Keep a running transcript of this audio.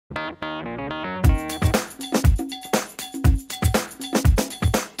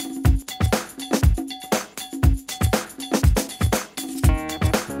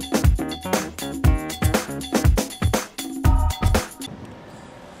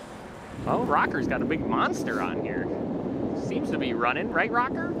Oh, Rocker's got a big monster on here. Seems to be running, right,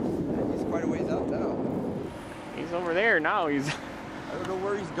 Rocker? He's quite a ways out now. He's over there now. I don't know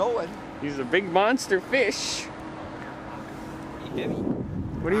where he's going. He's a big monster fish. Hey, Debbie.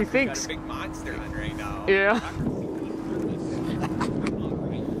 What do you think? Got a big monster on right now. Yeah.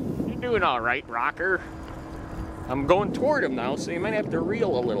 You're doing all right, Rocker. I'm going toward him now, so you might have to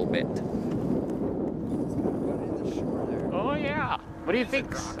reel a little bit. Oh yeah. What do you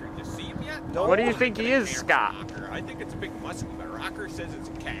think? Rocker, you see him yet? What do you think he is, Scott? Rocker. I think it's a big muskie, but Rocker says it's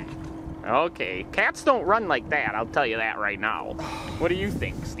a cat. Okay, cats don't run like that. I'll tell you that right now. What do you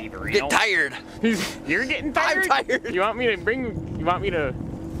think, Steve Reno? Get tired. You're getting tired. I'm tired. You want me to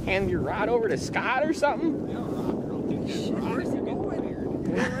hand your rod over to Scott or something? Yeah, Rocker, I'll take that. Where's he going?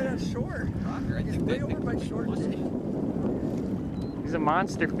 Right on shore. Rocker, I think Way that over big by shore. He's a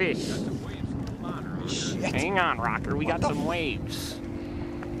monster fish. got some waves. Hold on, Rocker. Shit. Hang on, Rocker. We got some waves.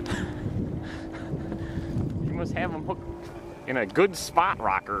 You must have him hooked in a good spot,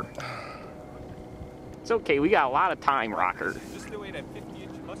 Rocker. It's okay. We got a lot of time, Rocker. This is just the way that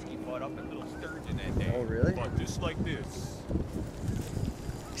 50-inch muskie fought up a little sturgeon that day. Oh, really? But just like this.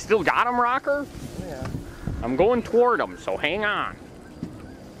 Still got him, Rocker? Yeah. I'm going toward him, so hang on.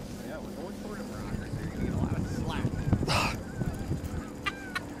 Yeah, we're going toward him, Rocker. So you're gonna get a lot of slack.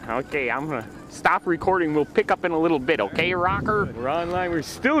 Okay, I'm gonna stop recording. We'll pick up in a little bit, okay, Rocker? We're online. We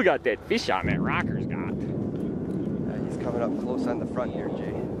still got that fish on that Rocker's got. He's coming up close on the front here,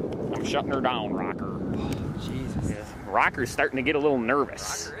 Jay. I'm shutting her down, Rocker. Jesus. Yeah. Rocker's starting to get a little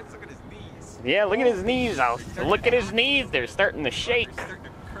nervous. Rocker, look at his knees. Yeah, look at his knees out. Look at his knees. They're starting to shake. Rocker's starting to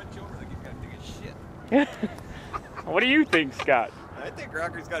crunch over like he's got to take a shit. What do you think, Scott? I think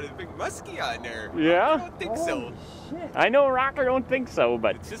Rocker's got his big muskie on there. Yeah? I don't think so. Shit. I know Rocker don't think so,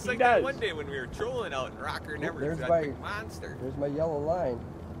 but It's just he like does. that one day when we were trolling out and Rocker never There's got my- a big monster. There's my yellow line.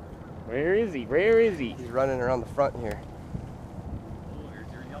 Where is he? Where is he? He's running around the front here. Oh,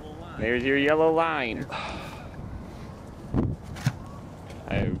 there's your yellow line. There's your yellow line.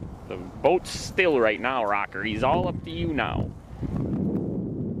 The boat's still right now, Rocker. He's all up to you now.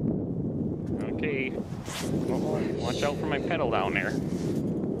 Okay. Oh, watch out for my pedal down there.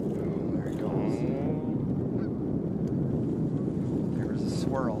 There he goes. There's a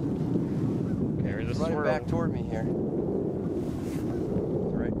swirl. There's a He's running swirl. back toward me here. He's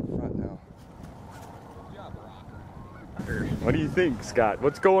right in front now. Good job, Rocker. What do you think, Scott?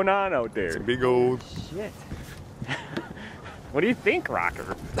 What's going on out there? Big old. Shit. What do you think, Rocker?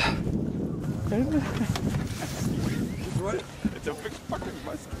 What? It's a big fucking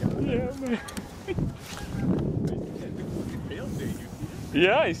muskie. Yeah, man. Tail thing, you see it?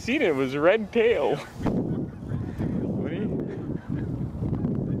 Yeah, I seen it. It was a red tail. What do you...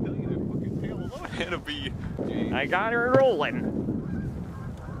 I tell you, that fucking tail alone had to be. I got her rolling.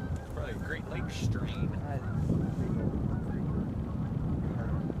 Probably a Great Lakes strain.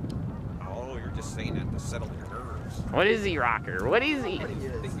 Oh, you're just saying that to settle your nerves. What is he, Rocker? What is he? I think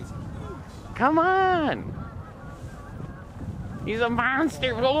he's huge. Come on. He's a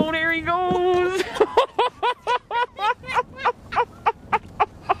monster. Oh, there he goes.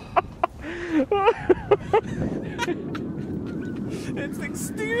 It's like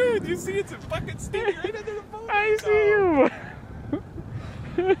Steve. You see, it's a fucking Steve right under the boat. I see you.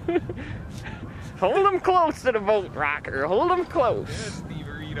 Hold him close to the boat, Rocker. Hold him close. Yeah, Steve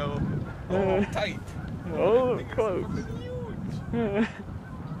Rito. Oh, tight. Hold That him thing is close. fucking huge.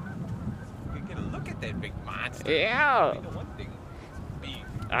 You get a look at that big monster. Yeah. I know one thing. It's big.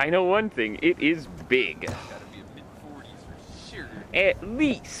 I know one thing. It is big. It's gotta be a mid-40s for sure. At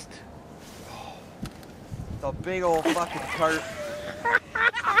least. It's a big old fucking carp.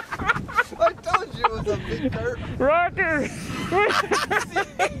 I told you it was a big carp. Rocker!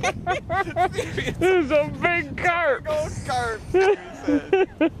 This is a big carp! Big old carp. He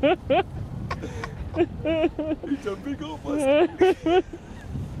said. It's a big old muskie.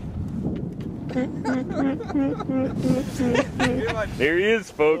 There he is,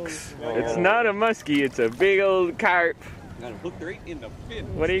 folks. Oh. It's not a muskie, it's a big old carp. Got him hooked right in the fin.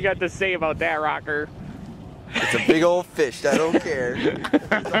 What do you got to say about that, Rocker? It's a big old fish. I don't care.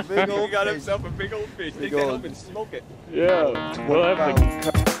 It's a big He old got fish. himself a big old fish. Big Take that old- home and smoke it. Yeah, we'll have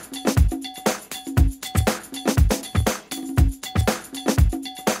to